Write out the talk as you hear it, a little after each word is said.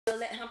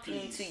it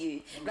happening to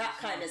you. That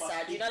kind of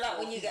sad. You know, like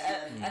when you get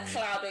a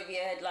cloud over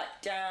your head,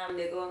 like, damn,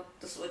 they're going,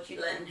 this is what you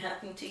letting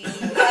happen to you.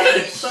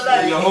 So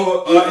like, your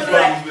whole artist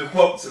has been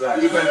popped,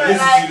 like, listen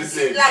to the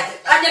same. Like,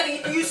 I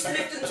never used to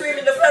listen to him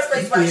in the first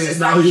place, but it's just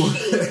like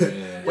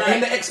shit. But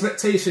in the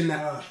expectation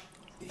that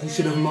he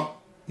should have not,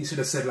 he should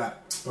have said like,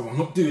 oh, I'm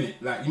not doing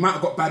it. Like, you might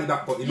have got badded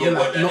up, but you know,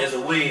 like, there's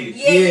a way.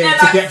 Yeah,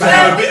 to get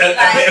back. A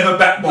bit of a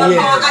backbone.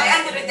 At the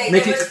end of the day,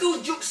 there was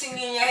still jukes in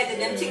your head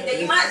and them things that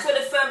you might as well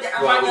have firmed it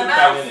around your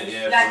mouth.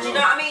 Like, do you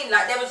know what I mean?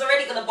 Like, they was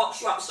already going to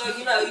box you up, so,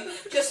 you know,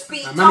 just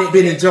be tough. Man ain't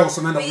been in jail,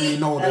 so man don't really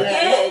know that.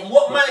 Yeah.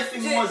 What my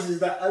thing was is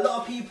that a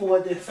lot of people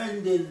were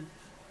defending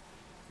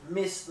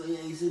Mr.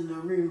 He's in the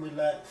room with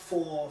like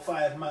 4 or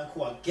 5 man.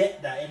 Cool, I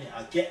get that, innit?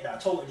 I get that, I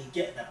totally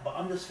get that. But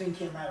I'm just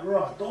thinking like,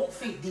 raw, don't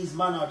think these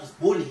men are just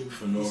bullying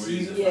for no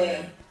reason.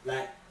 Yeah.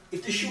 Like,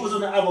 if the shoe was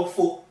on the other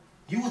foot,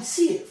 you would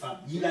see it, fam.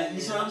 You like, you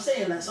see what I'm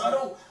saying? Like,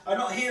 so I'm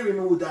not hearing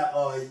all that.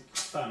 Oh,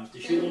 fam, the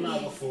shoe on the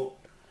other foot.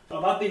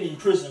 Fam, I've been in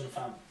prison,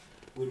 fam,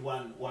 with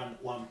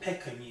one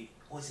pecker mute.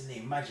 What's his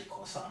name? Magic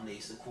or something they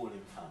used to call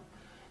him, fam.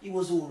 He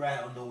was all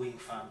right on the wing,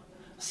 fam.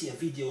 I see a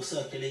video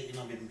circulating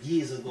of him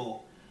years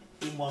ago.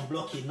 In one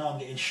blocking, now I'm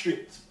getting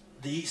stripped.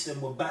 The youths them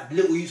were bad,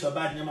 little youths were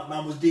bad, and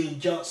man was doing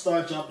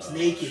star jumps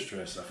naked.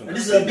 And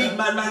this is a big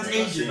man's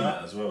age, you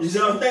know. You see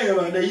what I'm saying,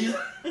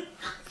 man?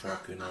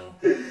 Fucking hell.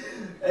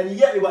 And you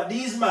get me, but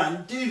these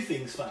man do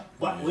things, fam.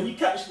 But when you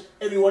catch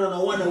everyone on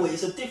a one away,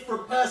 it's a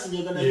different person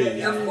you're gonna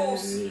get. Of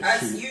course,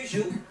 as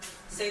usual.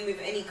 Same with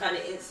any kind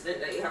of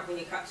incident that you have when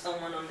you catch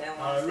someone on their one.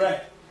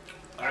 Alright.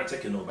 I ain't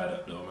taking no bad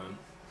up though, man.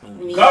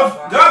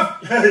 Gov! No.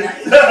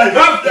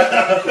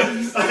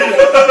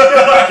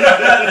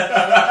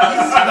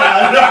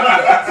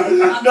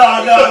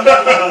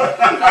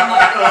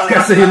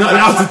 Guess you're not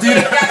allowed to do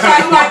that.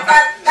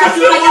 That's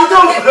why y'all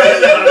don't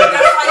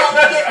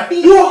get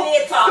beat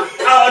later.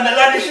 Out on the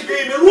landing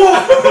screaming,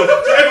 whoa!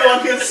 So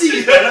everyone can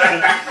see.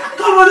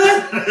 Come on then.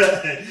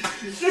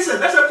 Listen,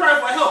 that's a cry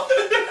for help.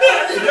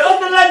 You're on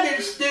the landing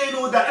doing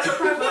all that. That's a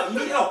cry for help. You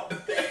need help.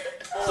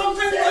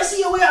 Sometimes you gotta see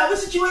your way out of a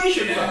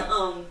situation,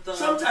 fam.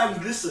 Sometimes,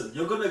 listen,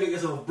 you're gonna get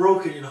yourself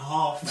broken in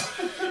half.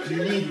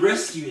 You need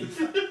rescuing,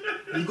 fam.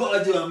 You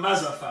gotta do a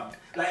mazza, fam.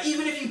 Like,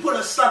 even if you put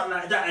a stunt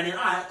like that and then,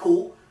 alright,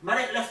 cool, man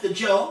ain't left the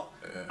jail,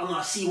 I'm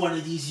gonna see one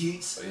of these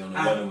youths. On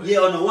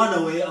the one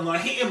away, I'm gonna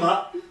hit him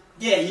up.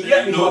 Yeah, you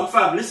get me, but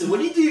fam, listen,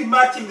 when you do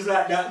mad things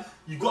like that,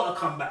 you gotta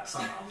come back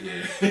somehow.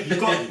 Yeah.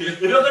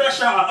 You're not gonna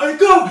shout out, hey,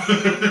 go!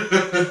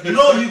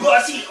 No, you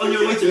gotta see it on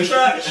your way to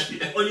church,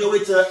 on your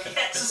way to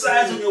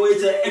exercise, on your way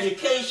to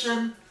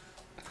education,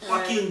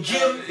 fucking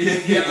gym.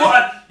 You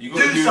gotta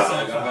do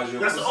something.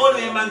 That's the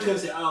only way a man can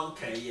say, oh,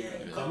 okay,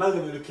 yeah. Because man's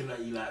gonna be looking at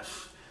you like,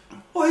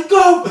 oh,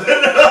 go!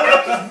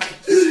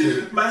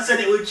 Man said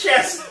it with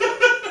chest.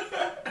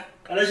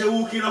 And as you're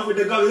walking off with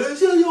the gun,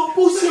 you're a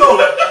pussy.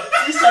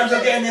 These times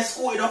you're getting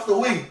escorted off the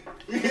wing.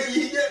 You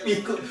get me?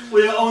 For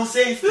your own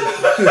safety.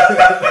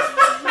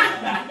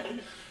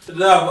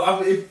 No,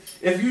 but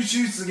if you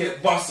choose to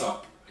get bust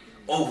up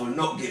over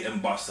not getting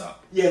bust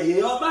up, yeah,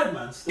 you're a bad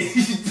man still.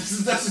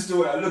 That's just the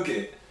way I look at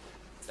it.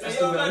 That's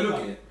the way I look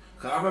at it.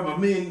 Cause I remember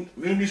me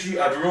and this shoot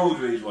had road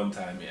rage one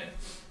time, yeah.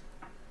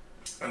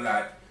 And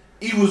like,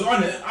 he was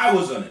on it, I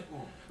was on it.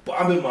 But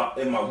I'm in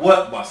my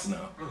work bus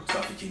now. So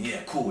I'm thinking,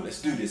 yeah, cool,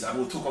 let's do this. I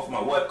will took off my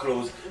work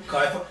clothes.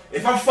 Cause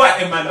if I'm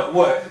fighting man at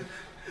work,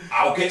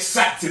 I'll get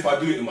sacked if I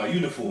do it in my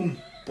uniform.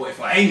 But if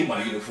I ain't in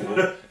my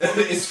uniform,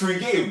 it's free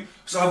game.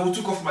 So I will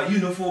took off my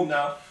uniform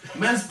now.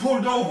 Man's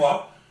pulled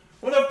over.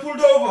 When I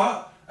pulled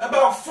over,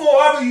 about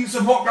 4 other youths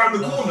have walked round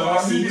the corner.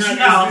 I mean, it's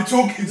not.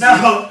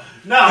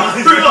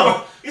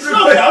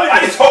 I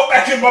just hopped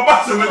back in my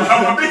bus and went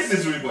down my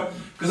business with one.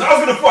 Because I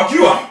was going to fuck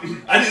you up.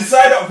 I didn't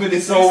sign up for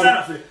this. So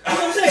that's what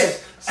I'm saying.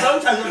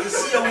 Sometimes you have to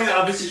see your way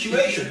out of a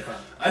situation, fam.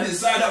 I didn't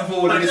sign up for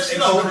all of this.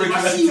 If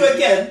I see you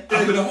again,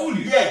 I could have hold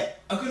you. Yeah.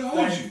 I could have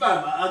hold you.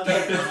 Fam, I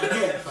get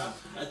it, fam.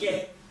 I get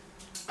it.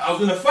 I was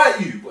going to fight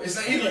you. But it's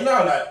like, even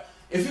now, like,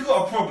 if you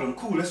got a problem,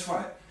 cool, let's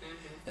fight.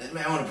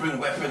 Man, I want to bring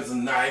weapons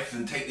and knife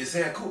and take this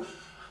here, cool.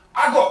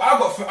 I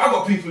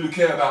got people who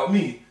care about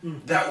me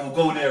that will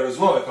go there as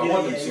well if I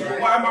want them to. But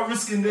why am I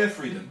risking their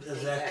freedom?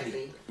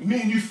 Exactly.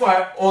 Me and you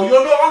fight, or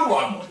you're not on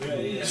what I'm on.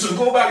 So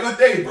go about your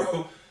day,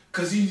 bro.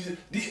 Cause you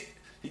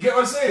get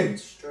what I'm saying?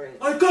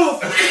 Straight. I go.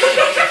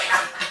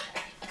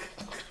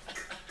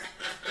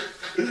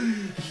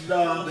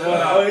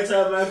 Nah. Every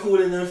time I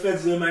call in the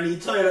feds, man, he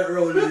toilet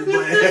rolling.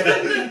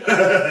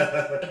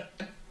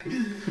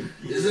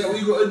 Is that what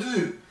you gotta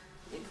do?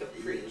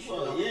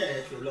 Well, yeah,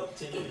 if you're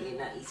locked in. Looking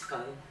at his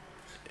phone.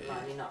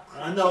 Lining up.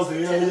 I know, but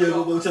yeah,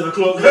 we'll go 10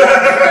 o'clock. Is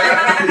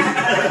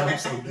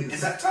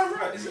that time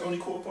right? Is it only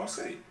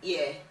 8:15?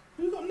 Yeah.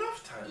 We've got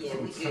enough time. Yeah,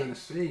 we do. Trying to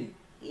see.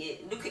 Yeah,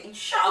 look at you.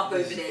 Shut up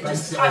over there.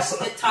 Just type what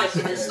you're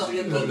typing and stop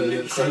your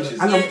thinking.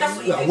 And that's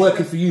what I'm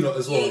working for you lot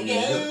as well. Yeah.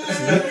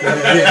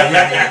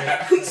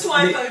 Quick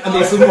swipe over. I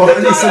need some more.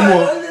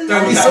 I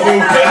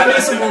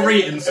need some more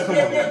ratings. Come on,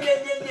 man.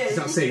 He's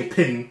not saying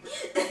pin.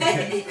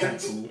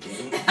 Cancel.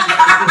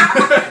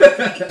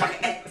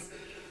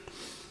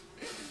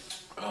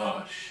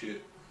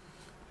 shit.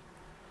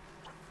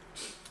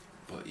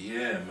 But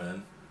yeah,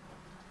 man.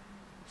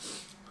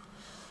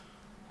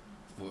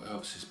 What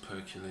else is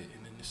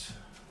percolating in this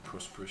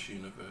prosperous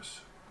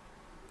universe?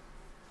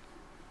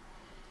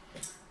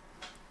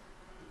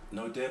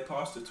 No dare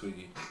pasta,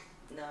 Twiggy.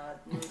 No,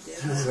 I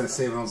was gonna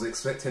say when I was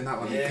expecting that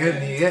one. Yeah. You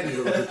get me,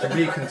 the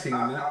Jamaican thing,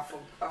 man. I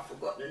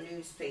forgot the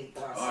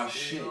newspaper. Oh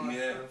shit,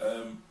 yeah.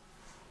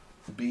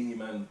 Beanie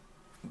Man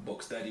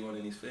box Daddy one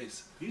in his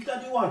face. You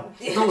daddy one.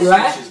 Don't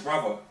lie. It's his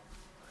brother.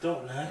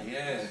 Don't lie.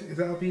 Yeah. Is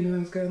that how Beanie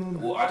Man's going on?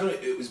 Well, I don't know.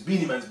 It was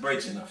Beanie Man's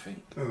brethren, I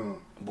think. Oh.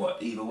 But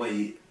either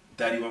way,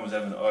 Daddy one was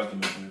having an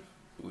argument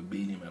with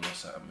Beanie Man or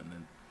something, and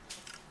then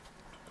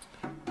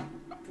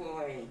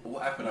Boy.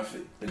 what happened? I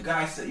think the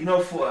guy said, you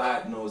know, Thought I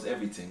Had knows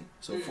everything.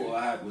 So Thought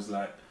I Had was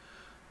like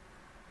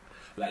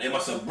they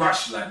must have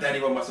brushed, like Daddy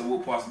one must have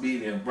walked past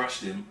Beanie and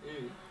brushed him.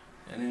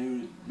 And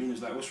then Beanie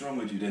was like, what's wrong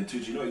with you then,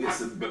 Tudge? You know, it gets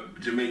the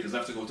Jamaicans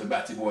have to go to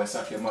Batty Boy,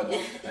 suck your mother.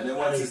 And then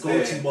once it's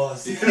there, go-to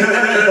bars. you can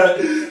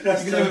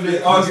have a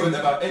bit of argument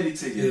about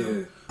anything, you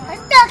know.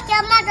 Stuck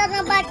your mother on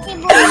a batty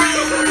boy.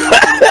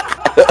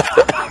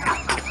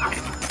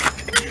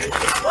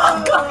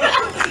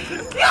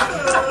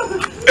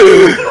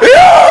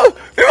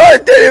 You want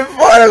to tell your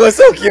father go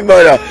suck your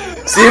mother?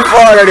 See your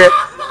father there?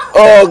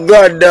 Oh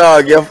God,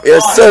 dog, your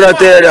son will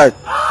tell you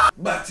that.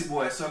 Batty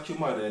Boy, suck your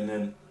mother, and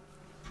then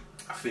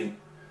I think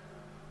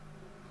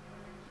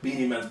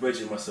Beanie Man's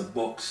brethren must have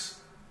boxed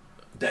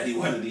Daddy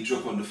one and he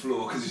drop on the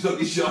floor because you know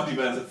these Sharpie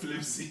Mans are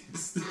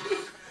flipsies.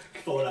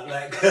 Fall out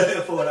like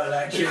yeah.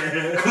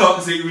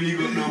 Clarks ain't really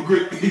got no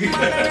grip. Can't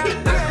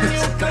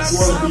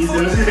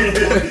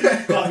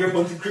grip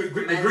onto grip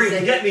the green,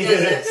 you get me?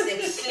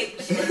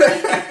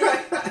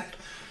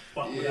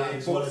 Fuck with Yeah, that, he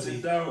it's boxed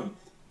him wallaby. down.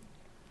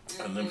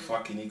 And then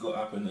fucking he got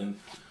up and then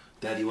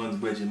Daddy one's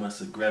brethren must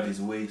have grabbed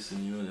his waist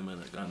and you know them man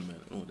like gunman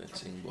and all that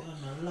thing. But Yeah,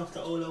 man, I love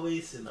the all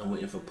away in. I'm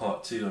waiting for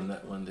part 2 on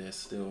that one there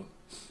still.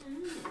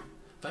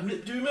 Fam, do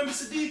you remember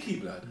Siddiqui,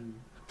 blood?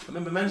 I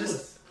remember man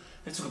just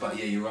they talk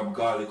about you rub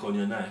garlic on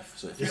your knife,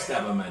 so if you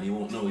stab a man, he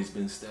won't know he's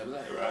been stabbed.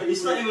 Like, right?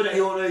 It's not even that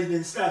he won't know he's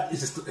been stabbed.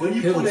 It's just when you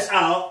heals. pull it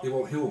out, It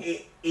won't heal.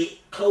 it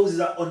closes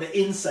up on the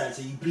inside,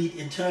 so you bleed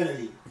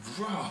internally.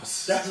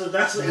 Ross. That's what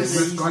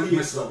Garlic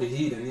messes up the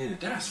healing, yeah.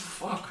 That's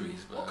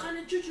fuckeries, bro. What kind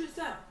of juju is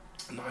that?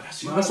 No,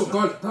 that's Well, that's what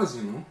garlic does,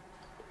 you know.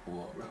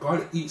 What? Like,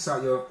 garlic eats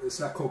out your. It's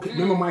like cocaine.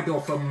 Remember my girl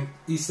from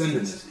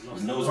EastEnders?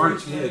 Nose Garlic,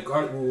 ridge, yeah,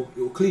 garlic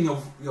will clean your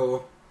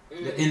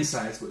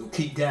insides, but it'll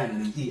keep going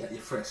and then eat at your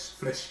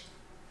flesh.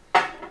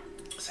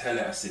 It's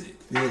hella acidic.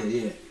 Yeah,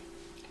 yeah.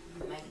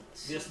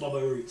 Yes, Baba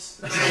Roots.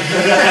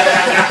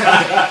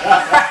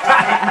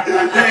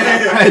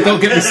 Hey, don't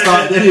get me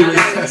started anyway.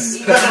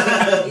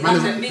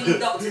 Man, a mini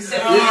Dr.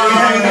 Seven.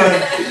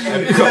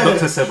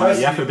 Dr. Seba,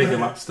 you have to big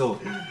him up still.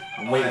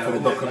 I'm waiting for the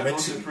I documentary. go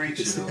to preach,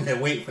 you know. They're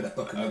waiting for that I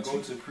documentary.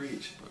 go to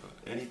preach, bro.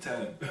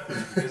 Anytime.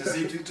 There's the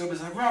same two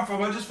Thomas like, Ralph,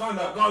 I just found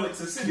out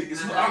garlic's acidic.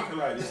 It's not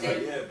alkaline. It's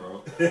like, yeah,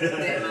 bro.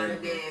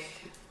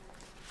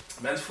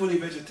 Man's fully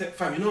vegetarian.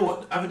 Fam, you know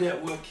what? The other day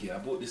at work here, I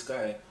bought this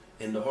guy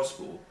in the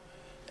hospital,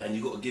 and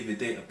you got to give your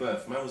date of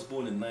birth. Man was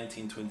born in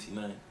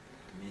 1929.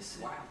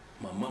 Wow.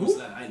 My mum's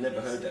like, I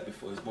never heard that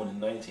before. He was born in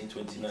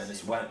 1929.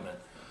 This white man.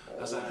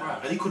 I was like, right.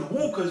 And he could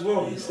walk as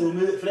well. He's still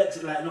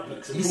flexing like not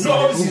flexing. He's not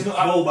obviously he's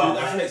not mobile,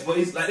 athletes, but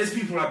he's like there's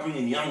people like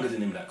bringing younger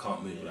than him that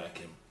can't move like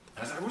him.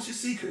 I was like, what's your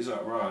secret? He's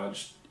like, right, I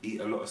just eat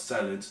a lot of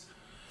salads,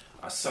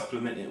 I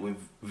supplement it with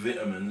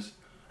vitamins,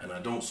 and I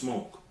don't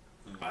smoke.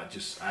 I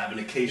have an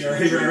occasional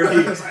You drink.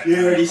 already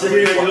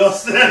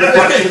lost. I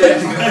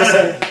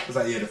was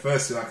like, yeah, the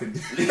first two I could do.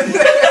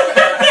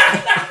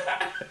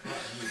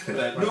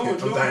 Like, I'm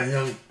dying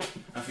young.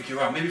 I think you're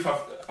right. Maybe if I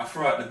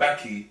throw out the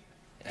backy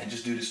and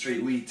just do the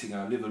straight weed thing,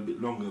 I'll live a bit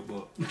longer.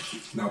 But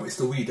No, but it's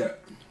the weed that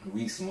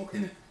we smoke,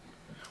 innit?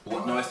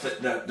 what? No, it's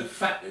the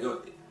fact that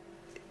you're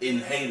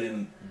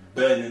inhaling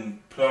burning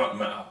plant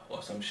matter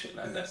or some shit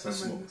like that. That's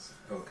smoke.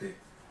 Okay.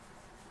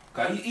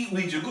 Can you eat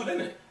weed? You're good,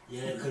 innit?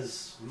 Yeah,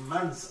 because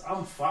I'm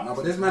fucked. No,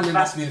 but there's man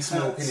that's been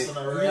smoking it.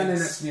 Man Man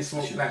that's been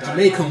smoking like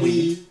Jamaican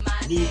weed.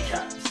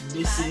 Kneecaps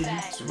missing.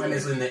 So man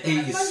is in the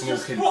 80s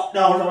smoking. What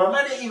now? No,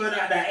 man ain't even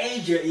at that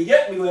age yet. You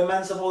get me? Where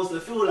man's supposed to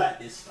feel like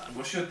this, fam.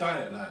 What's your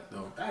diet like,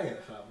 though?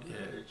 Diet, fam. Yeah.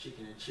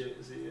 Chicken and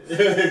chips.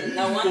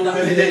 No wonder.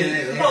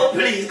 Oh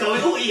please, go. We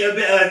all eat a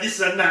bit of this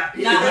and that.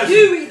 Now,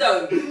 do we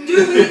though? Do we all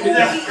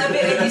eat a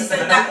bit of this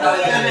and that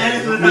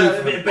though?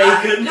 A bit of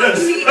bacon. No,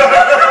 see,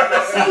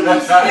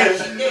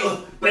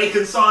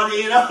 Bacon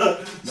sardine,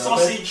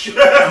 sausage.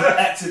 I'm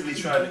actively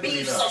trying to beef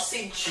clean up.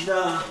 sausage.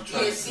 Nah.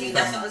 Yeah, see,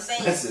 that's what I'm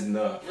saying. I said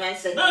no. I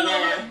said, No, nah.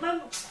 man.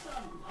 I'm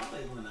not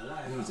even gonna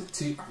lie. It was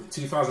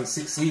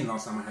 2016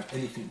 last time I had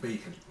anything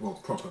bacon. Well,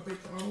 proper bacon.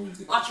 I always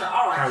did. Watch it,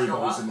 alright, Harry sure.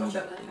 Bowls and Watch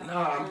all it.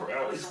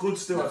 No, it's good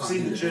still. I've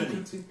seen the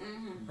journey.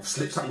 I've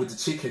slipped up with the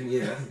chicken,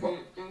 yeah, but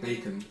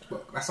bacon.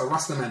 But that's a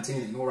Rastaman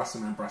thing, you know,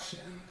 Rastaman brush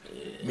it and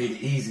made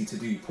it easy to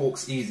do.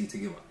 Pork's easy to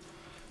give up.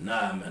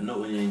 Nah, man, not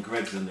when you're in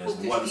Greg's and there's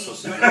one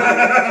sausage. Golden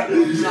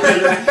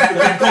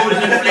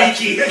and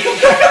flaky.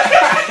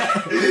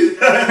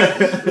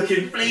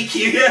 Looking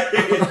flaky.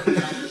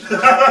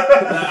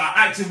 I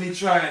actively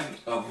try and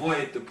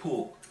avoid the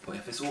pork, but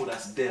if it's all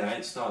that's there, I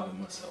ain't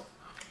starving myself.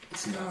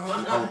 See, It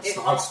I'd has to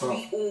start.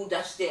 be all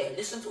that's there.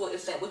 Listen to what you're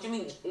saying. What do you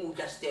mean all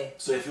that's there?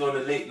 So if you're on a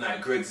late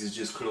night, Greg's is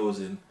just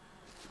closing,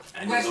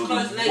 and Greg's there's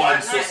closed only late one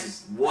at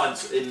sausage, one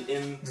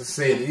in Just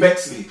saying,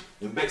 Bexley.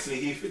 In Bexley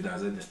Heath it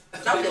does, isn't it?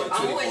 That's They it. got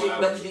I'm always 24 in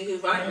hours. Bexley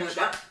Heath, right? Know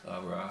that.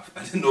 Oh, right.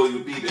 I didn't know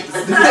you'd be there. You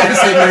should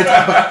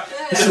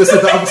have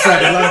said the other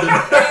side of London.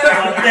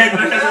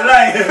 That's a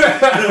lie.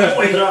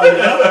 Wait, no,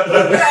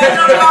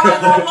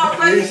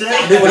 They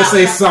didn't want to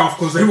say south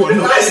because they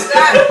wouldn't know.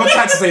 I'm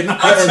trying to say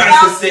nothing. I'm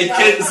trying to say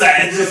Kent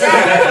side.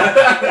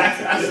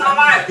 That's not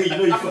right. You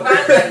know you I'm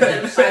fuck.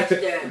 them sides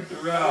there.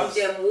 Right.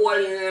 Them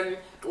Walling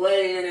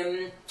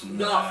them,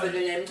 Dartford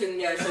and them thing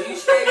there. So you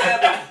stay there,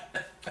 man.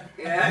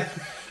 Yeah?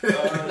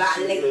 Like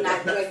late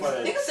night breaks.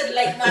 Nigga said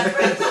late night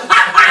breaks.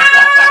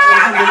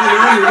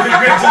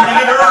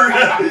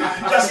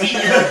 Just eat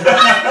These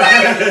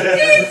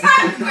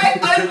times Greg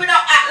open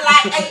up at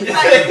like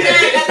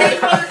 8:30 and they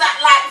close at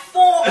like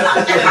 4.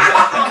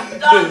 I'm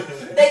done.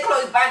 They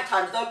close bank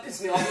times, don't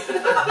piss me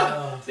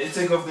off. They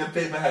take off their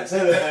paper hats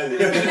hella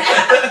early.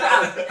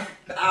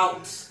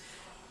 Out.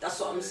 That's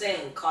what I'm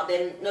saying, cause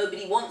then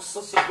nobody wants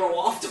sausage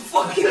roll after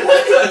fucking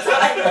working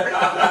time.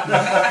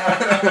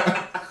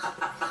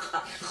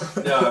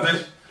 No,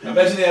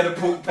 imagine they had a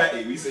pork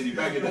patty. We said you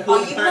back in the Are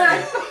pork you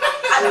patty. mad?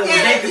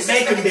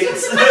 bacon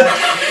bits.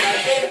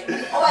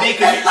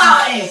 Bacon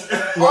cheese.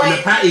 What, in a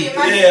patty?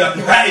 Yeah,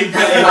 patty,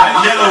 like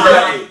yellow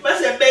patty. I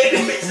said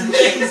bacon bits and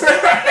cheese.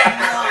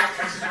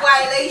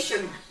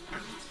 Violation.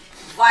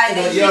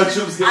 Violation. Yo,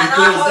 Chubb's And getting I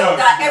closed hope down.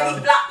 that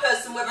every black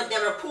person, whether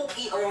they're a pork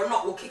eater or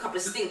not, will kick up a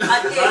stink.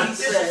 I dare you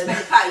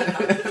disrespect patty.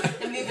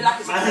 They're moving like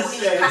it's a Man Cornish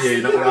said- pasty. Yeah,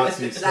 you're not allowed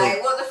to.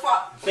 Like, what the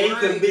fuck?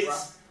 Bacon Rude,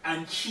 bits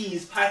and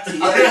cheese patty.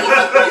 bro. Okay, you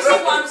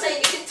see what I'm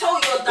saying? You can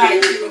tell you're dying.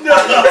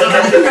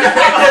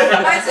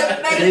 I said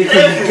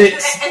Bacon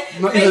bits,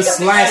 not even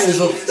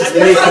slices of just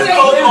bacon.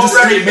 Just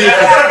straight bacon.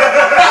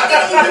 I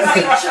didn't even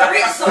say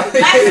chorizo.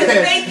 That's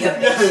a bacon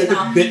bitch, you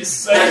know.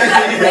 Bits.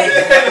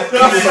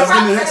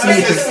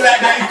 Just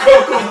like that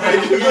cocoa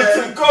bread, you good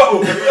to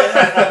go.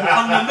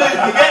 On the move,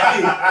 you get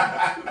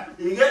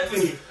me? You get me?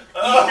 Eat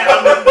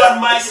that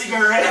my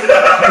cigarette.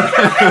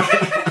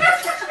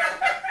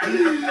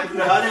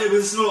 No, I didn't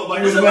even smoke,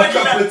 but just With my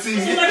imagine, cup of tea.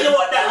 just imagine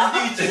what that would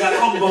do to that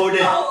combo there.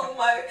 Oh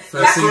my. First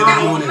That's thing in the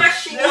like morning.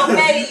 mashing your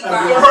belly,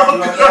 bro. You're on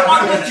the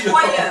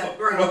toilet,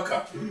 bro.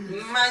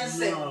 Man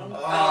said,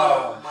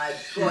 oh my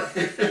god.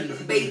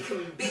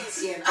 Bacon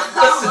bits, yeah.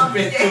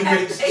 Bacon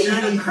bits,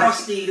 Johnny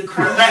Crusty, the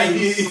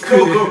Patty, crumbs.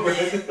 cocoa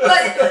bread.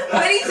 But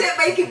when he said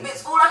bacon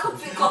bits, all I could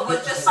think of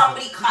was just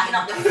somebody cutting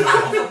up the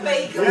fat of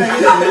bacon.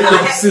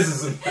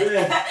 Scissors and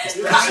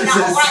Cutting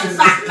up one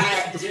fat, man.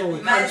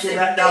 Man crunching said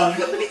that down.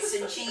 bacon bits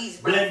and cheese,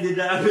 bro. Blended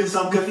that up in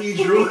some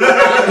cathedral.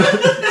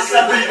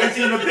 Slapping it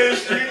between the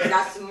pastry.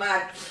 That's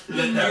mad.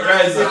 Let that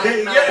rise up.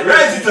 Mad.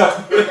 Rise it up.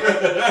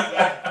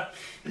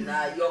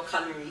 Nah, your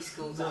culinary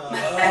skills are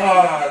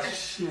Oh,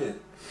 shit.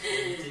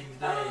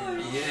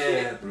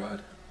 Yeah,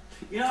 blood.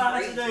 You know how I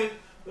had to do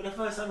for the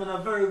first time in a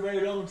very,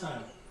 very long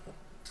time?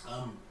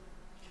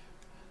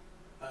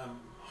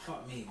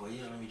 Fuck me, boy,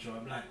 you don't let me draw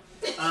a blank.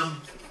 I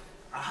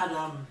had,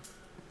 what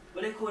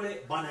do they call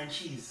it? Bun and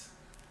cheese.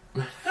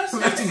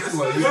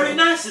 Very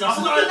nice, you know. I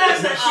forgot how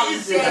nice that shit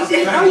is.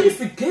 You know? how do you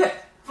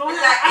forget? I ain't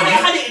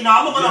had it. No,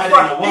 I'm not gonna You had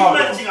front. it in a Big while,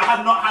 man though. thing, I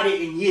have not had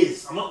it in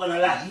years. I'm not gonna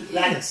lie.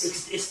 Like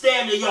it's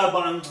there in the yard,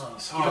 but I'm.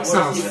 That sounds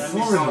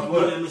foreign. Not Man,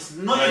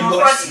 even you gotta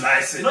fronting.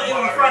 slice it, Not even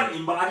butter it.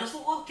 fronting, but I just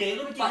thought, okay,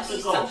 let me But give these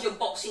this a go. times you're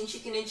boxing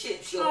chicken and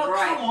chips, you're Oh,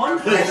 right. come on.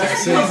 bro.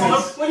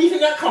 Where do you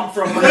think that come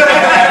from?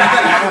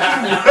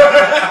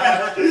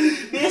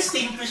 Be a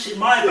steamed fish in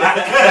my back.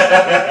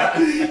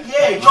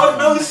 Yeah, God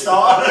knows,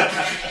 star.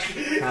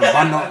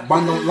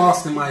 Bun don't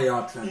last in my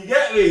yard, You man.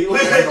 get me?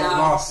 They don't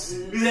last.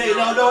 You say, no,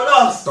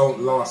 last. Don't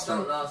last, man.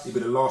 Don't last. You'll be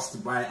the last to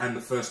buy and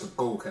the first to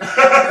go, okay?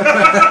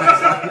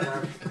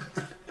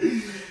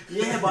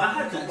 Yeah, but I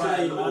had that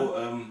today,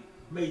 man.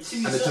 Made two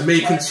And the certain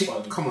Jamaican types. cheese.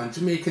 Come on,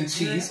 Jamaican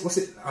cheese. What's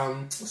it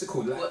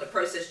called? What, Like, the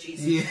processed cheese?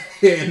 yeah,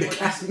 in the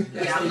can.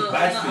 Yeah, I'm not.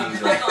 bad I'm for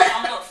you, not.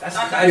 I'm not. That's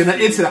I'm bad. You're not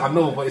into that, I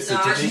know, but it's a No,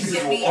 I just Jamaican.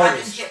 get me. I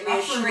just get me a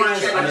straight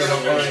cheddar.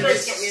 orange.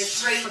 Just get me a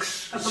straight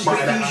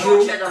Butter.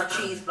 cheddar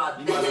cheese, blood.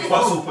 You might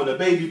bust open a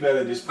baby bell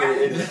and just put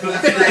it in there.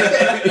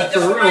 It just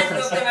reminds me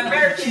of them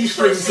American cheese.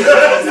 It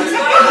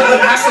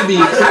has to be.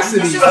 It's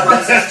just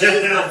processed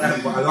cheese,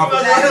 blood. But I love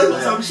Man, it. I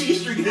put some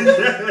cheese string in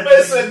there. I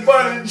said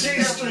butter and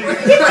cheese string.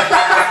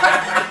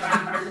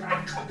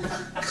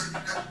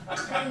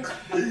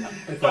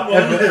 Come on.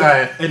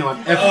 Anyone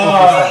ever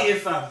Oh, eat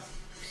it, fam.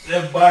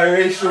 Them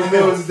biracial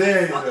meals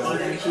there, you Oh, know.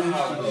 that cheese.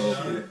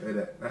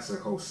 That's a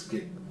whole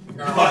skit.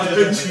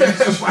 Butter and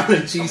cheese. Bun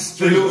and cheese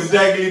The little strings.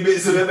 daggly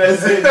bits of the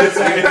best in this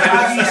way.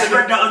 How you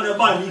spread that on the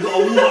bun? You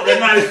gotta warm up the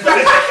knife.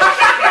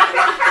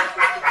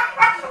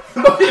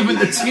 Not even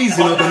the cheese,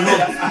 you know, the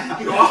knob.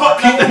 You gotta hot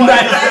Keep the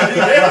knife.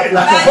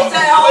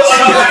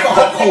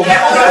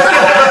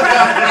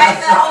 Man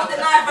said, hold the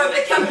knife over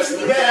the camera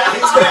stick.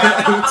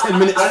 10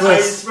 minutes That's how you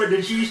first. spread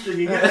the cheese string.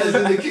 You I get was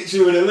in the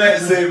kitchen with a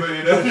lightsaber,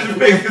 you know, just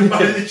making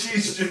by the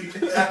cheese string.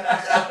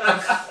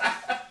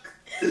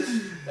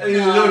 And you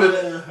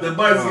know the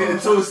bun's getting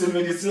toasted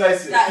when you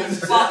slice it. That is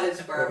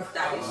butters, bro.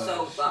 That is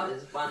so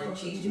butters. Bun and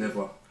cheese.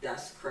 Never.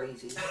 That's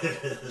crazy.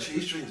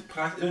 Cheese strings,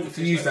 plastic. If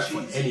you use that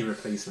for any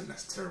replacement,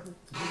 that's terrible.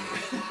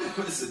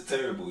 This is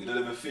terrible. You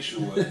don't have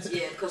official words.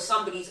 Yeah, because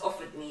somebody's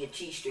offered me a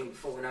cheese string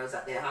before when I was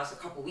at their house a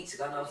couple of weeks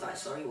ago, and I was like,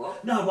 sorry,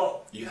 what? No,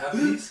 but You have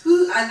these?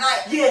 And like,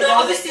 Yeah, no, no,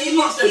 obviously you you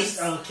got use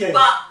them. kids, Okay.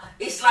 but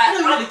it's like, I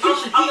don't really kids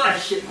should eat I'm that a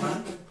shit,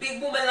 man.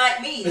 big woman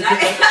like me. Like,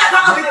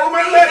 Big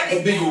woman like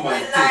me. Big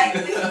woman. Like,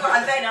 this is what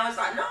I'm saying. I was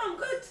like, no, I'm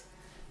good.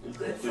 I'm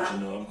good, Good, you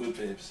fam. know, I'm good,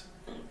 babes.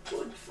 I'm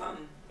good,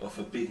 fam. Or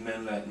for big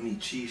men like me,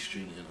 cheese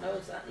string, you I know.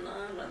 was like, no,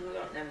 I'm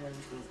not them when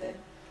things there.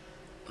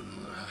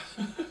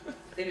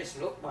 They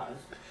just look bad.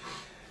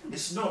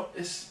 It's not,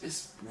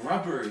 it's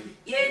rubbery.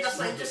 Yeah, that's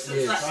like, it just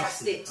looks Yeah, like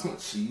plastic. plastic. It's not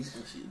cheese.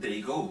 There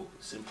you go,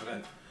 simple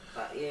as.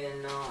 But yeah,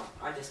 no,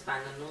 I just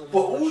find the normal But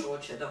all-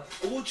 short cheddar.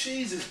 All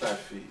cheese is bad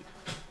for you.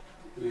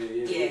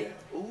 Yeah.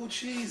 All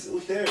cheese, all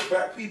dairy,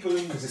 black people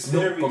in Because it's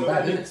dairy milk gone don't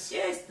bad, eat. isn't it?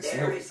 Yeah, it's It's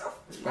dairy, milk. it's off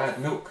It's bad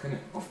milk, isn't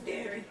it? off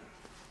dairy.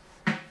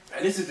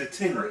 And this is the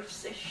thing,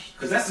 Processed.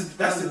 because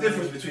that's the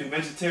difference between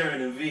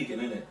vegetarian and vegan,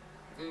 isn't it?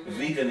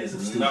 Vegan is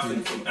Still nothing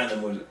vegan. from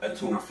animal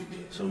at all. Nothing, yeah.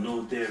 So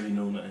no dairy,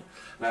 no nothing.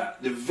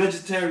 Like the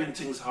vegetarian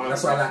thing's hard.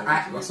 That's why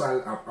that's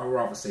why I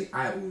rather say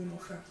eye oil, no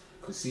fam.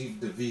 Because see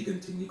the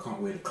vegan thing, you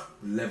can't wear the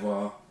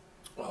leather.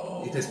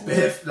 Oh, There's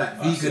bare like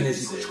I see vegan what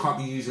is you're you saying. can't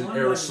be using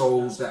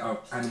aerosols that are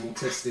animal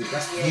tested.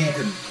 That's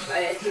vegan.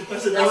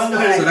 That's So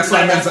that's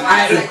why man's an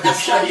idol.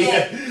 That's why,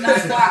 yeah,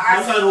 that's why I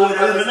That's said why my we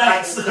brother's were like,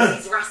 nice. because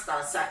he's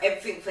Rasta, so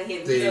everything for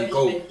him, There he you don't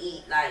go. even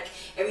eat like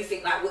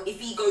everything. Like if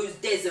he goes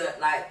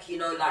desert, like you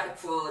know, like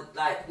for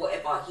like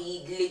whatever,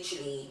 he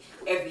literally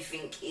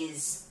everything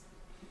is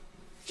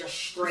just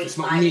straight. It's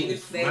not like, meat.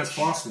 It's veg. man's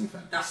fasting,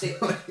 fam. That's it.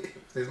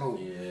 There's no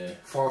Yeah.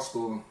 fast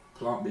or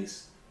plant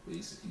based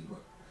basically. But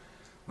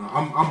no,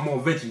 I'm more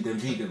veggie than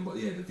vegan. But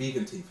yeah, the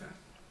vegan thing, fam.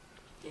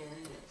 Yeah.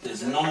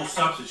 There's no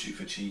substitute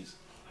for cheese.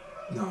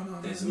 No.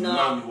 There's No.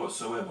 none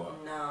whatsoever.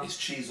 No. It's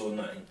cheese or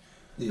nothing.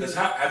 Yeah. Because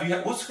have you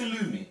had what's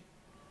halloumi?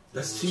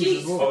 That's Cheese. cheese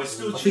as well. Oh, it's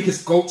still I cheese. think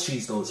it's goat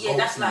cheese though. It's Yeah, goat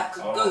that's cheese. like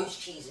Oh. goat's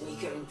cheese, and you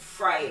can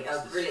fry it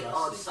or grill it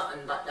or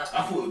something like that.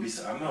 I thought it would be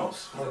something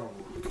else.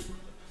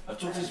 I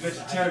talked to this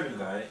vegetarian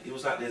guy. He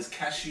was like, "There's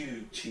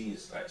cashew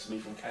cheese, like it's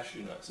made from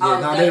cashew nuts." Yeah,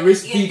 now there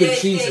is vegan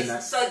there's- cheese there's- in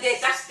that. So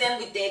that's them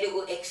with their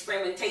little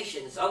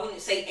experimentations. I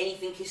wouldn't say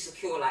anything is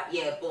secure. Like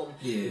boom,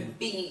 Yeah.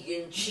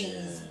 vegan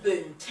cheese,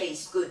 boom,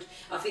 tastes good.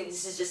 I think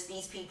this is just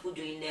these people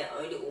doing their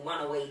own little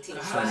runaway thing.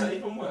 How does that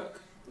even work?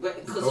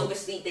 Because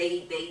obviously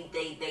they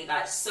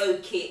like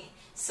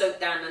soak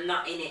down the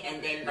nut in it,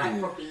 and then like Yeah.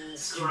 probably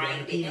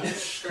grind it and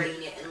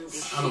strain it and all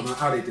this shit. I don't know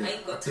how they did I it.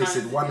 ain't I got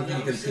tasted time one for that.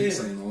 vegan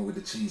pizza, you know, with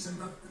the cheese and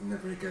that.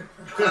 Never again.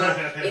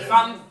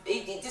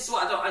 This is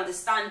what I don't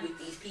understand with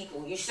these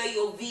people. You say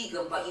you're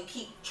vegan, but you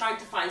keep trying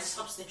to find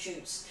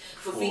substitutes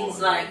for things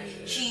like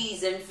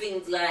cheese and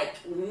things like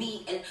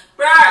meat and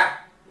bruh.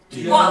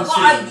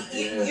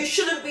 You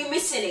shouldn't be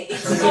missing it.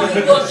 It's not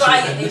in your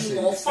diet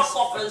anymore. Fuck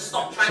off and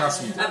stop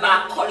Trust trying me.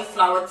 about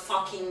cauliflower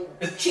fucking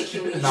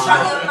chicken wings. Nah,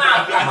 Shut nah. your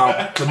mouth.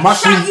 Now the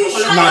mushroom, Shut no, your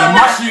the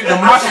mushroom,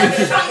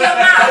 Shut your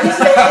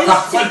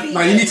mouth. no,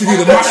 you need to do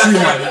the mushroom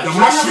one. The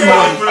mushroom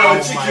one.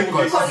 Oh my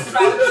god. Cauliflower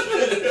chicken.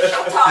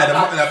 Shut up.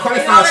 Yeah, the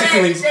cauliflower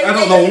chicken wings. I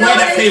don't know where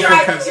that came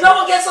from. You know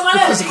what? Get someone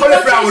else. Because the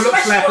cauliflower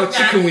looks like a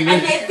chicken wing,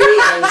 And innit? they're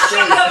vegan. Shut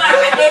your mouth.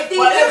 And they're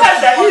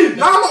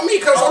vegan. No, not me,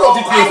 because I don't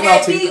do And cauliflower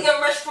their thing.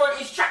 vegan restaurant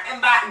is chatting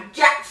about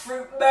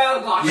jackfruit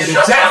burger. Yeah, the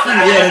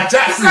jackfruit. Yeah, the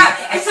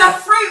jackfruit. It's a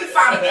fruit,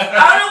 fam.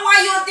 I don't know why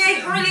you're there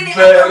grilling it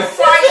and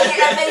frying it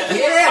and making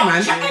it. Yeah,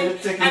 man.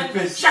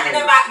 And chatting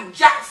about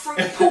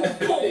jackfruit pull.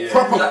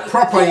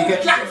 Proper, you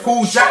get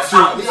full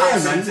jackfruit.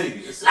 Yeah, man.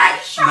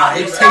 Like, shut Nah, up.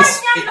 it It's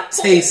tastes, going down it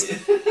the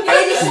tastes pool. Hear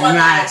this one.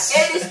 nice.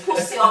 Hear this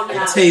pussy on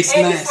now. It tastes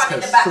Hear this nice, one in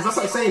the because back. that's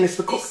what I'm saying. It's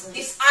the cook.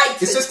 This item.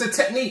 It's just the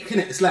technique,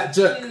 innit? It's like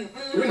jerk. There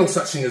ain't no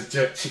such thing as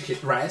jerk chicken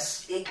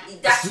rice.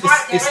 That's it's-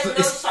 right. There it's- is no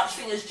it's such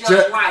thing as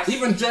jerk rice.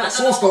 Even I jerk don't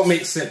sauce know. don't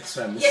make sense,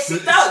 fam. Yes,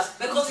 it does,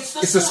 because it's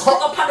it's the just sauce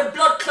hot. up on the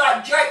blood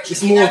clot jerk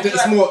It's chicken more. and It's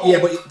jerk more. pork. Yeah,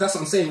 but that's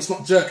what I'm saying. It's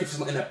not jerk if it's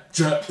not in a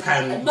jerk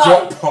pan, No,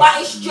 jerk pot.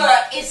 but it's jerk.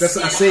 It's That's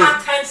what I'm it's saying.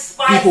 hot and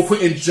spicy. People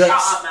put in Shut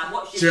up, man.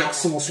 Watch this jerk one.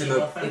 sauce in a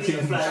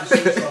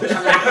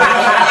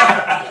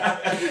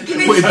Give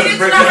it putting to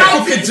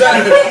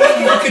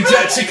the cooking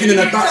jerk chicken in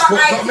a Give it Dutch to pot. the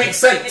That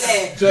makes ice over sense.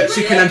 there. Jerk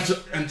chicken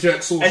and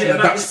jerk sauce And in it's a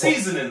not the Dutch pot.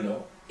 seasoning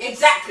though.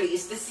 Exactly,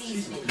 it's the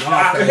seasoning.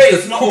 Nah, fam, Hey,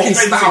 it's the cooking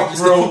style. It's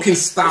the real- cooking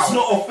It's style.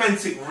 not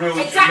authentic, real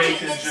Exactly,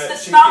 Jamaican it's jerk the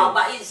chicken. style,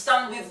 but it's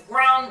done with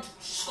ground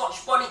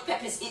Scotch bonnet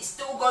peppers. It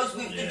still goes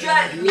with the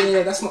jerk.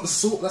 Yeah, that's not the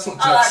sauce. That's not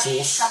jerk Oh,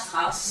 sauce. shut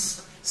up.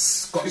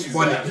 Scotch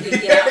bonnet.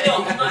 Yeah,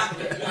 I'm not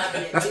having it, I'm not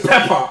having it. That's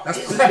pepper. That's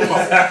This- pepper.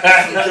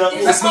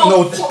 this That's gold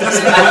not no. pork.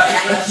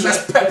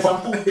 That's pepper.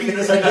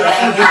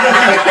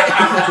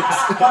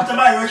 Come to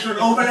my restaurant,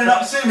 open it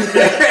up soon.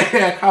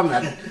 Yeah, come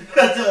man. I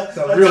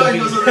real told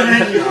you it was on the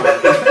menu.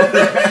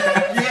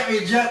 You get me?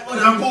 Hey, Jack, with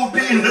a poor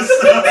penis.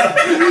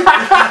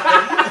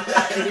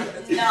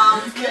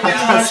 No.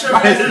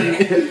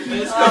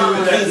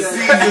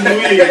 Seasoned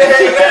weed.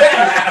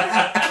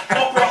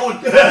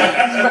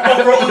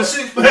 Opera on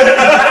soup.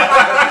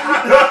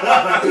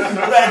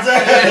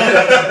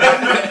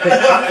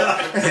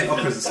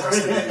 Opera's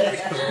disgusting.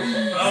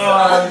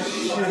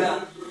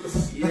 Oh,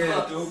 shit.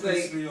 Yeah, don't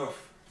piss me off.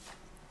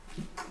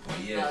 But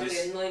yeah, They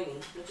this. annoy me.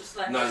 You're just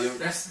like, No,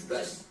 that's. do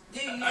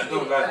you I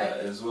don't like that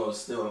as well.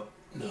 Still,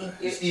 No.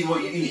 just eat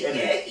what you eat, Yeah,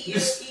 innit? eat your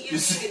Just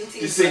vegan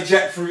thing. say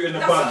jackfruit in a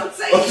That's bun. what I'm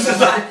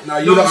saying. No,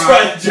 you Don't lot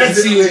try are, it,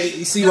 just-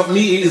 you see what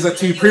meat eaters are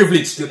too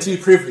privileged. You're too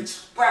privileged.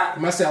 Bruh,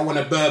 You might say I want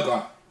a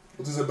burger.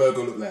 What does a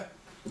burger look like?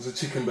 What does a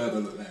chicken burger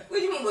look like? what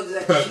do you mean, what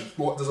does that mean?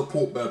 What does a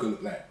pork burger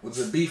look like? What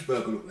does a beef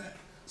burger look like?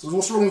 So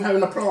what's wrong with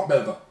having a plant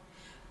burger?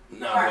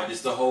 Nah, but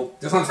it's the whole.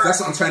 That's what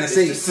I'm trying to It's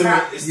say. the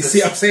similar. It's You the, see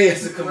what I'm saying?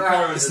 It's the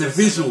comparison. It's the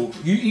visual.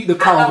 You eat the I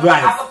cow have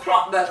live. a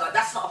plant burger.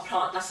 That's not a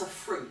plant. That's a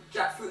fruit.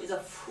 Jackfruit is a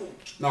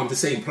fruit. No, I'm just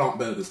saying plant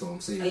burgers though.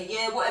 I'm saying.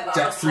 Yeah, whatever.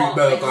 Jackfruit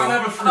burger. I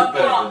have a fruit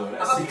burger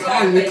though.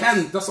 You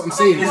can. That's what I'm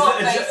saying. Is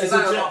it a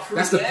jackfruit?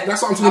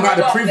 That's what I'm talking about.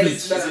 The privilege.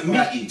 Is it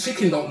meaty?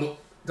 Chicken don't look.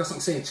 That's what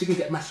I'm saying. Chicken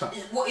get mashed up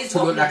What is to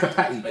what look like a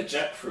patty. A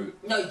jackfruit.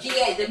 No,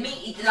 yeah, the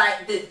meaty,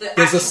 like the There's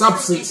a actual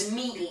substance. fruit is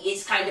meaty.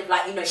 It's kind of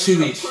like, you know,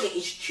 Chewy. you can pull it.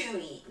 It's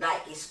chewy.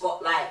 Like it's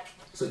got like.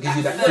 So it gives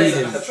you that Like It's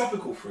feeling. like a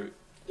tropical fruit.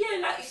 Yeah,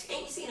 like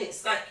ain't you seen it?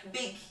 It's like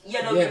big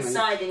yellow Yeah, man.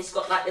 inside, and it's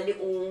got like the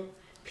little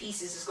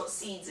pieces. It's got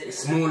seeds in it.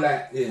 It's more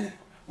like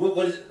What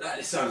is it? Like,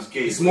 it sounds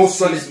gay. It's but more it tastes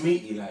solid.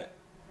 meaty, like.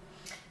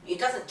 It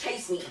doesn't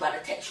taste meaty, but the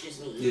texture's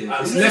meaty. yeah.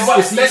 I It's mean, less. what-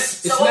 It's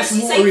less. It's So less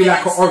obviously, say watery for like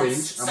an instance- orange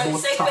So and more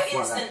say tough for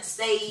like that.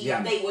 instance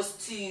Yam. they was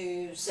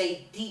to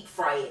say deep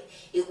fry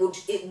it,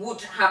 it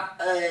would have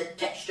a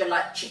texture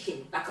like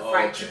chicken, like a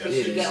fried okay. chicken. Yeah,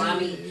 You get what I yeah,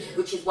 mean? yeah.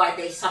 Which is why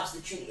they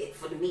substitute it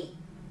for the meat.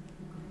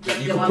 Like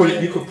you Yeah, could I pull mean-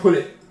 it. You could pull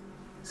it.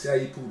 See how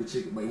you pull the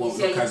chicken, but it won't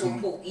see how look you as pull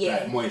pork, yeah.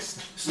 like moist.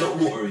 It's not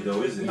watery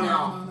though, is it?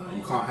 No.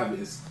 You can't have it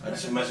as. I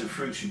just imagine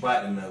fruits you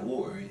bite them they're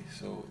watery.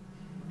 So.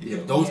 Yeah,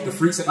 the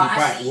fruits that you But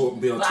bite won't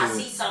be able but to. I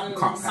see you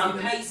can't some patty them.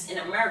 place in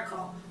America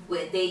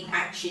where they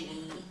actually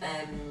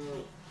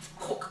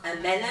cook a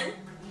melon.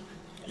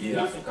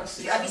 Yeah, I think I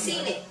see. Have you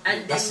seen it?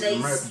 And then That's they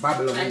American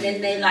Babylon. and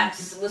then they like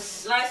was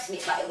slicing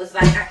it, but it was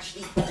like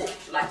actually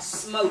cooked, like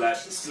smoked. Like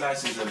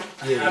slices of.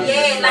 Yeah, ham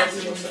Yeah, and like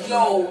slices or something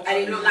yo, like that.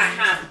 and it looked like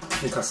ham. I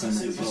think I seen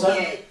that. as What's well.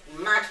 that?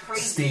 Yeah, mad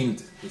crazy.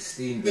 Steamed. They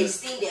steamed. They it.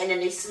 steamed it and then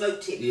they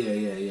smoked it.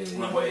 Yeah.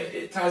 No, but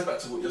it ties back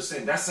to what you're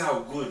saying. That's how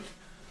good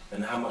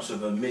and how much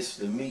of a miss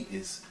the meat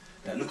is.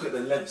 Like, look at the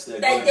lengths they're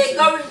going They're to.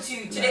 going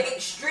to the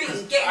extreme,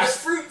 getting the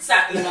fruits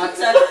out, you know, to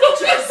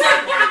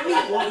resemble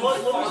meat.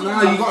 What?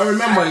 No, you got to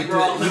remember.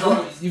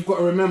 Bro. You've got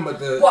to remember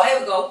the. What? Here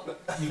we go.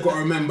 You've got to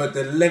remember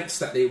the lengths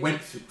that they went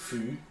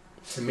through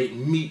to make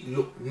meat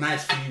look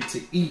nice for you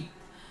to eat.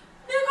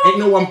 Ain't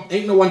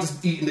no one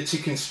just eating the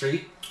chicken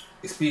straight.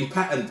 It's been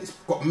patterned. It's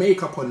got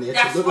makeup on there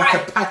That's to look right.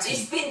 like a patty.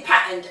 It's been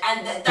patterned,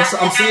 and That's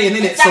what I'm saying,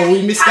 innit? So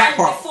we missed that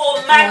part. Before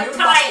Yeah,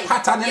 mankind, that's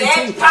pattern yeah,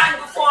 anything.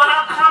 patterned before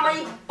how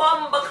many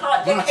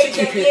bumbleclot Nah, decades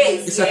chicken of cake,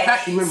 years? it's a yeah?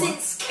 patty, remember?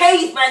 Since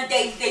caveman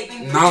days, they've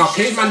been. Nah,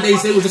 putting shit caveman on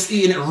days the they were just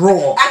eating it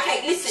raw.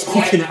 Okay, listen.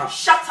 Cooking yeah, it up.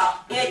 Shut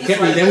up. Yeah, this Get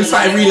me? one. Then we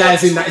started Yeah,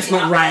 realising that it's cooking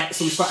not up. right,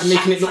 so we started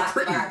making it look Shut up,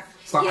 pretty. bruv.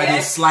 Start Yeah.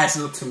 adding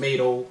slices of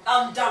tomato,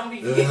 I'm done with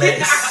you.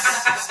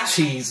 lettuce,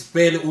 cheese,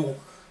 bare little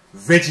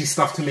veggie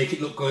stuff to make it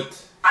look good.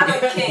 I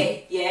don't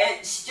care. Yeah,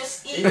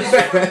 just eat. Just want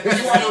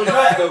to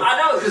right though. I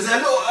know. Because they're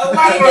little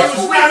white There's girls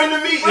always- spamming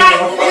the meat. Right,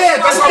 You know?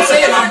 Yeah, that's what I'm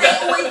saying.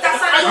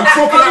 That's how I'm that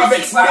talking out of goes,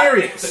 bruv.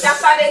 experience.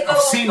 That's how they go.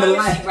 I've seen the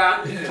light.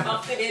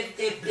 After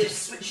they've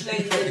switched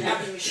lanes and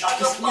having shut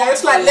up. Yeah,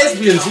 it's like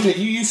lesbians, isn't it?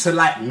 You used to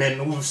like men,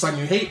 all of a sudden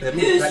you hate them.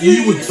 innit? Like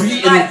you was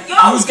beaten, Like, yo,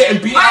 you was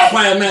getting beat up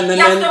by a man, and you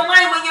have then to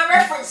mind when you're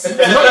referencing.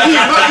 not you,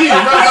 not you,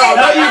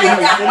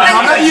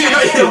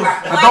 not you.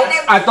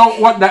 I don't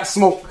want that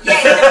smoke. Yeah,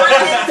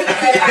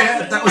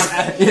 Yeah, that was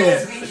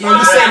yeah. No,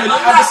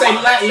 I'm just saying,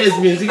 like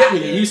lesbians. You get me?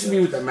 They used to be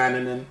with the man,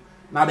 and then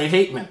now they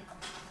hate men.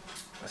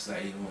 That's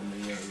like even when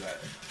they're like,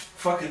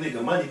 fuck a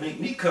nigga, money make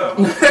me come.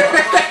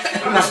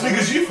 How much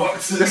niggas you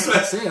fucked? That's what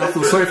I'm saying. I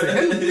feel sorry for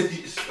him.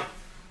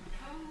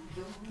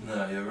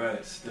 Nah, you're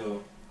right.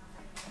 Still,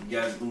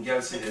 when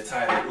guys say they're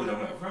tired of wood, I'm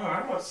like, bro,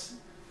 how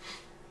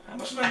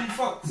much money you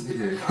fucked?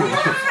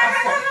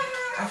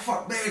 I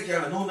fuck bad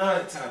girl and no, I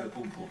ain't tired of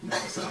poo poo.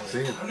 That's what I'm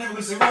saying. I'm never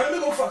gonna say, right, let me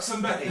go fuck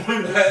somebody.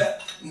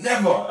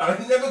 Never.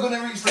 I'm never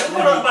gonna reach that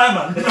What up, level. my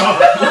man? No.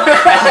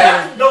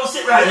 Don't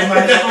sit right there,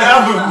 man. It's gonna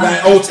happen.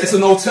 Like, it's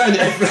an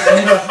alternative.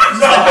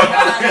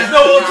 There's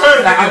no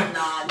alternative.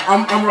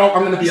 I'm wrong.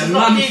 I'm gonna be a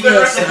nun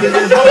first.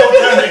 There's no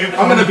alternative.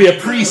 I'm gonna be a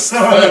priest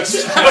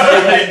first.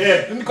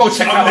 Let me go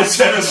check I'm out. gonna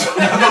sell it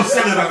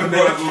like a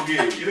brother go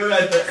get it. You know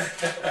like that?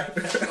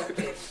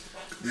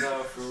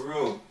 Nah, for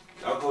real.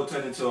 I'll go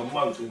turn into a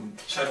monk and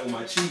channel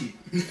my chi.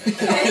 In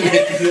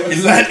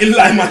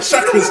line my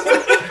chakras.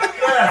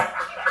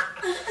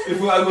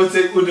 If I go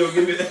take Udo,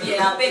 give me that.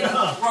 Yeah, I bet you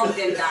broke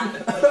them down.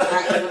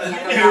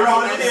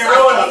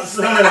 Roll up,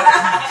 son.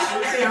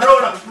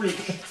 Roll up, freak.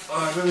 Oh,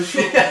 I remember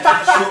short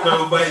man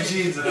would buy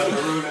jeans and I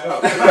would roll it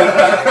out.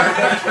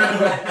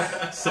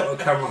 Sort of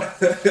camera.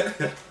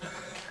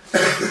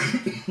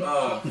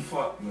 Oh,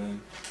 fuck,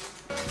 man.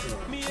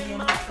 Me and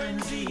my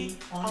friend Z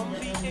on the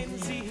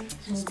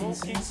NC,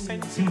 smoking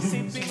Sensi,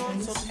 sipping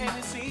on some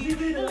Hennessy,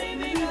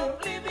 living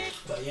up, living.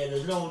 But yeah,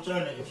 there's no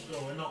alternative,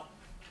 so we're not.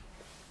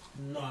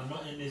 No, I'm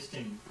not in this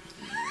thing.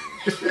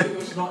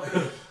 It's not.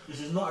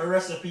 This is not a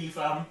recipe,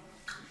 fam.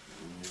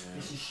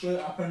 This is straight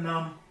up and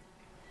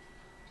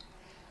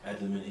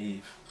Adam and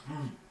Eve.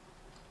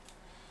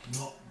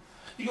 not.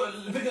 You got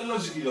to think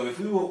logically though, if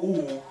we were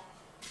all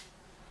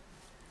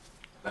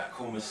like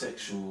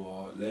homosexual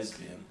or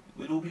lesbian,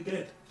 we'd all be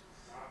dead.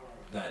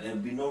 Like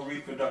there'd be no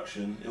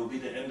reproduction, it would be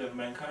the end of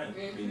mankind,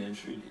 really and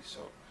truly. So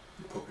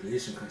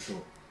Population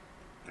control.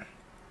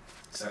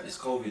 it's like this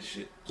COVID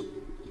shit.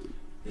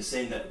 They're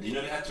saying that, you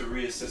know, they had to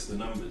reassess the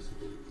numbers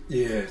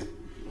Yeah.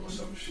 or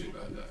some shit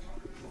like that.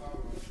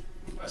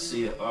 I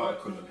see an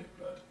article on it,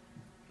 but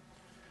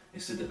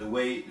it said that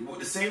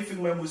the same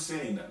thing man was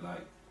saying, that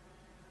like,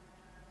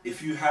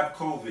 if you have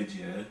COVID,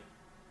 yeah,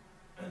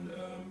 and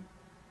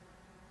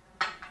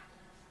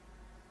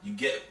you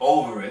get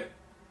over it,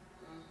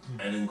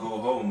 and then go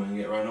home and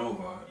get run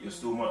over, you're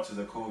still marked as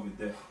a COVID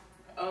death.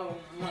 Oh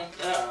my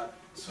god.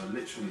 So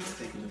literally,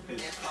 they're taking the They're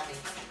piss. funny.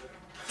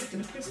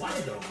 Taking the piss. Why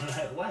though?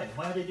 Why?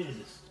 Why are they doing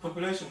this?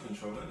 Population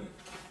control, isn't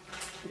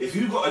it? If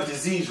you've got a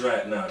disease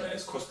right now that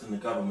is costing the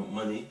government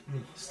money,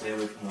 stay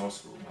away from the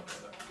hospital.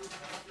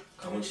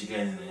 Because once you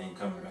get in there, you ain't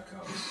coming back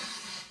out.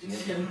 You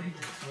get me?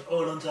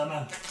 Hold on to a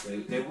man.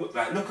 They would,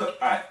 like, look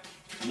at, like,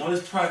 you know,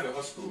 there's private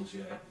hospitals,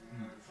 yeah?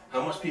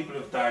 How much people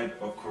have died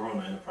of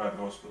corona in a private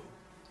hospital?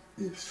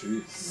 It's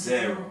true.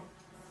 Zero.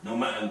 No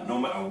matter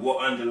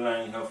what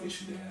underlying health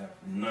issue they have,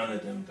 none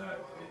of them died.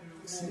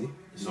 See?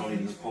 It's only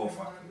these poor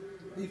fucking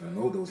I even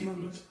know those people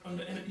numbers.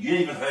 you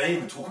ain't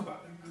even talk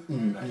about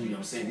them. Like, you know what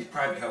I'm saying? These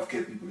private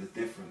healthcare people are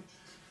different.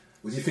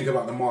 What do you think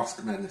about the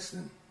mask madness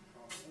then?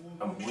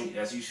 I'm waiting,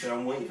 as you should,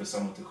 I'm waiting for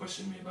someone to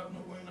question me about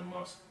not wearing a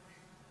mask.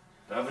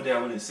 The other day I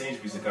went in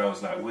Sainsbury's, the guy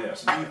was like, wait, I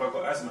said, maybe I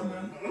got asthma,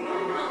 man.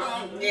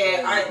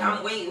 Yeah,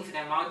 I'm waiting for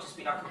them. I'll just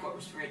be like, I've got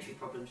respiratory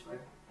problems, bro.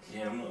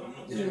 Yeah, I'm not.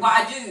 Yeah.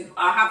 But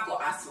I have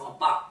got asthma,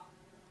 but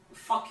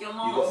fuck your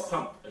mask. You got a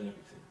pump and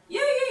everything.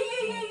 Yeah.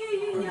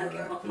 I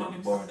get my Let me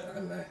pumps. borrow I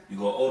that. lie. You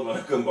got an old one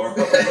I can borrow.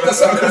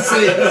 That's what I'm gonna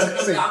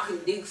say. I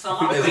can dig some I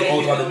think up. there's an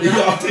old one that you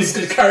got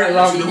to carry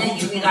around. They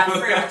give me like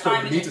 3 at a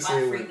time, You need to innit?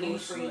 say Like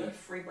it. 3 blue,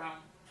 3 brown.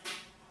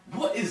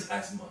 What is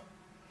asthma?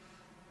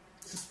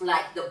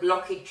 Like the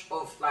blockage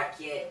of like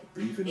your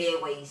Breathing.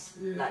 airways,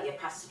 Yeah. like your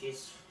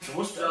passages. So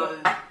what's So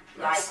that?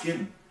 like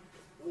Skin.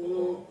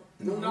 no,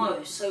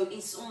 No. so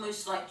it's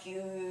almost like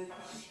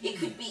it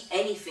could be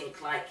anything,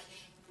 like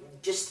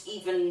just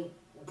even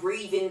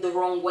breathing the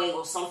wrong way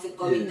or something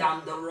going Yeah.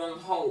 down the wrong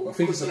hole. I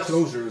think it's a Just-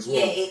 closure as well.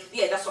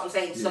 Yeah, that's what I'm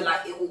saying. So Yeah.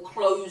 like it will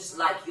close,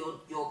 like your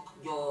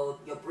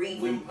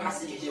breathing Windpipe.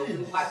 passages, your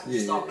windpipe will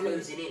Yeah, start yeah.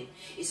 closing in.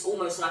 It's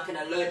almost like an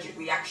allergic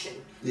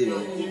reaction. Yeah.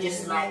 You're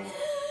just like,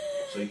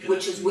 So you can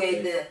which is actually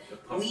where get the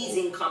pump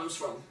wheezing comes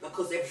from,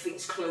 because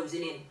everything's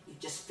closing in. You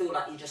just feel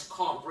like you just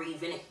can't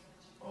breathe in it.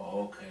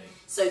 Oh, okay.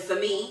 So for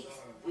me,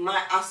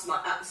 my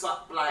asthma acts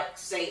up like,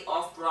 say,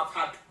 after I've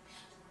had,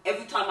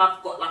 every time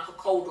I've got like a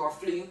cold or a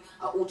flu,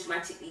 I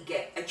automatically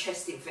get a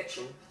chest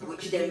infection,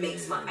 which then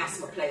makes my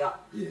asthma play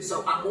up. Yeah.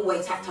 So I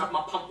always have to have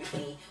my pump with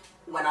me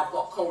when I've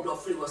got cold or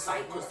flu or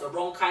something, because the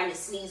wrong kind of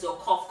sneeze or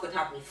cough could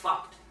have me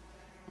fucked.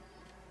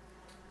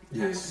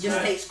 Yes.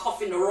 Just takes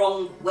coughing the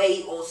wrong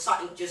way or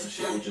something, So just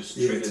shit will just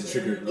Yeah, trigger to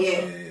trigger it. Yeah.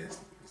 It's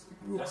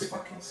real That's quick.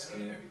 fucking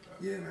scary, bro.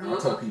 Yeah, man. I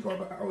tell people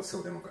about. I always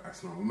tell them I got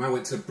asthma. When I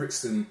went to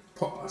Brixton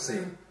Pop, I was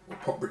saying, or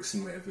Pop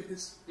Brixton, whatever it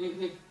is,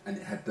 and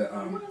it had the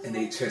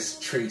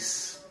NHS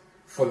Trace,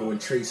 follow and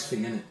trace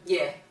thing in it,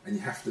 yeah. and you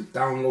have to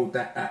download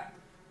that app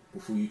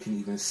before you can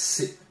even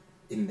sit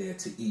in there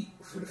to eat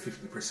for the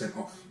 50%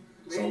 off.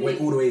 So I Really?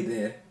 went all the way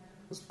there. I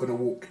was gonna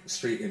walk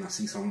straight in. I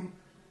see some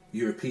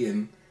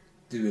European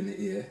doing it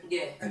here,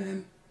 Yeah. and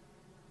then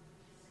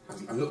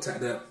I looked at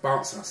the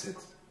bouncer. I said,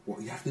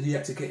 "What, you have to do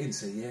that to get in?"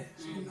 Say, "Yeah."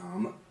 I said, "No,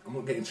 I'm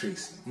not getting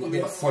traced. I'm not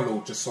getting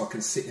followed just so I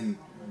can sit in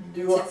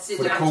Do what? Sit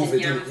for the down, COVID."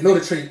 sit down. You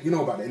know you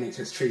know about the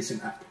NHS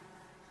tracing app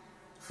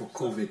for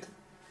COVID.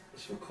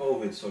 It's for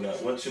COVID, so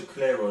that once you're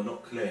clear or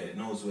not clear, it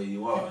knows where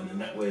you are, and then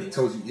that way It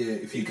tells you, yeah,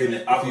 if You you've can been,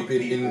 let if other you've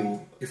been in,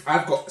 people- if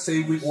I've got,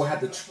 say we all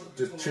had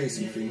the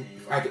tracing thing.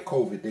 If I get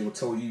COVID, they will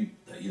tell you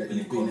that that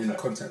you've been in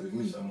contact with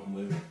me. someone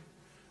with it,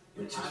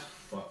 which is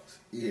fucked.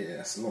 Yeah,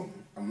 that's long.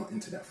 I'm not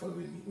into that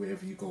following me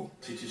wherever you go.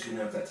 Teachers shouldn't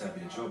have that type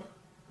of job.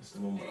 That's the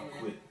moment I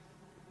quit.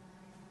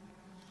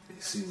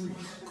 It's serious.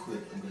 I quit.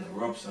 I'm gonna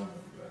rob someone,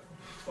 bro.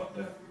 Fuck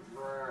that.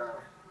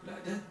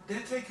 Like they're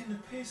taking the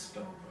piss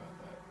though, bro.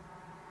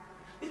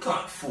 Like, you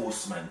can't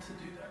force man to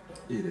do that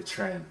though. Yeah, they're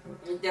trying.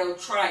 They'll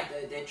try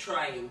though, they're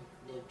trying.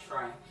 They'll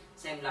try.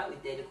 Same like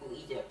with the little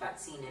Egypt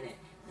vaccine in it.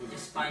 They're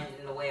just finding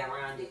a way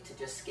around it to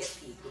just get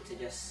people to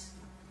just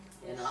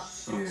You know,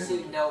 Yeah.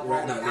 soon they'll Right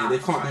roll now, it yeah, out. they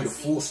can't do the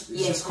See. force.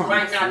 It's Yeah, just can't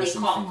right do now they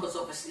forcing can't thing. because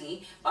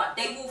obviously, but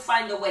they will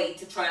find a way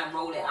to try and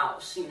roll it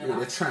out soon Yeah, enough.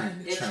 they're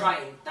trying. They're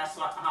trying. That's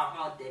like how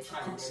hard they're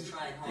trying. can't see They're it.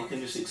 trying They hard. can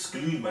just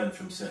exclude man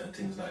from certain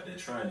things like they're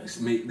trying to.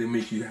 They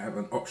make you have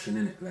an option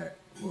in it, like,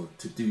 well,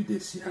 to do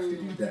this, you have to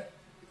do that.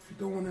 If you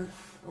don't want to,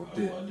 I'll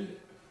do it. I'll do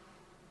it.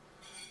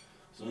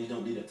 As long as you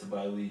don't do that to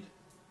buy weed.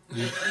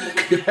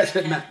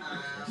 Imagine that.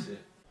 That's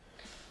it.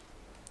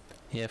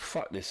 Yeah,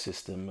 fuck this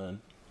system,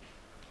 man.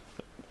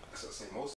 That's the same.